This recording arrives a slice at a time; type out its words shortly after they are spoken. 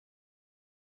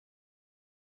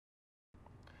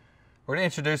We're going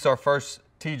to introduce our first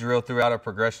T drill throughout our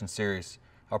progression series.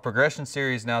 Our progression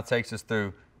series now takes us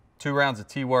through 2 rounds of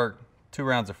T work, 2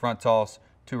 rounds of front toss,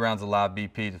 2 rounds of live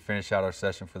BP to finish out our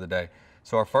session for the day.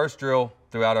 So our first drill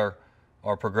throughout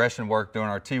our progression work, doing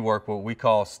our T work, what we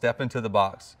call step into the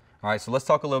box. All right, so let's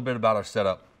talk a little bit about our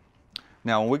setup.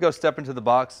 Now, when we go step into the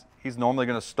box, he's normally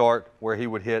going to start where he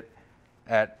would hit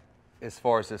at as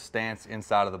far as his stance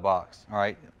inside of the box. All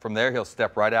right, from there he'll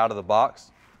step right out of the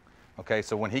box. Okay,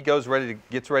 so when he gets ready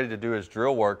to do his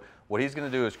drill work, what he's going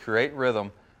to do is create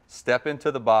rhythm, step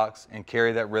into the box, and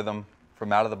carry that rhythm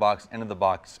from out of the box into the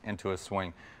box into a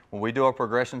swing. When we do our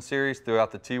progression series throughout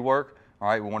the T work, all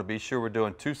right, we want to be sure we're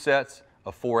doing 2 sets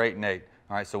of 4, 8, and 8.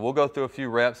 All right, so we'll go through a few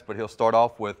reps, but he'll start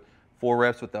off with 4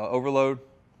 reps with the overload,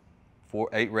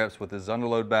 8 reps with his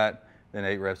underload bat, then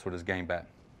 8 reps with his game bat.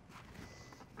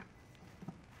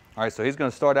 All right, so he's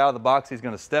going to start out of the box. He's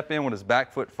going to step in with his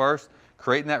back foot first,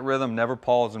 creating that rhythm, never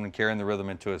pausing and carrying the rhythm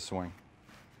into his swing.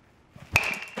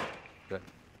 Good.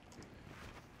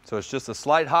 So it's just a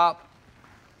slight hop.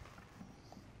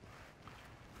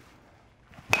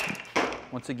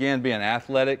 Once again, being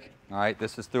athletic. All right,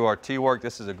 this is through our T work.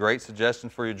 This is a great suggestion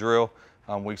for your drill,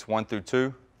 weeks 1 through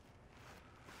 2.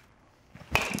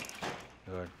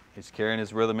 Good. He's carrying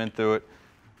his rhythm in through it.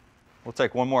 We'll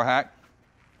take one more hack.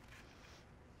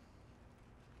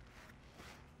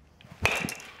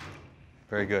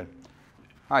 Very good.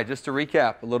 All right, just to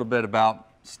recap a little bit about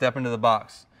step into the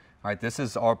box. All right, this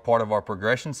is our part of our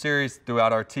progression series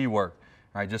throughout our T work.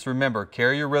 All right, just remember,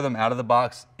 carry your rhythm out of the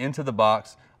box, into the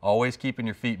box, always keeping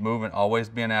your feet moving, always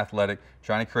being athletic,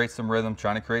 trying to create some rhythm,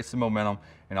 trying to create some momentum,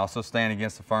 and also staying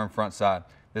against the firm front side.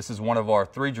 This is one of our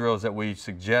 3 drills that we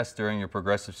suggest during your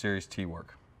progressive series T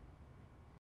work.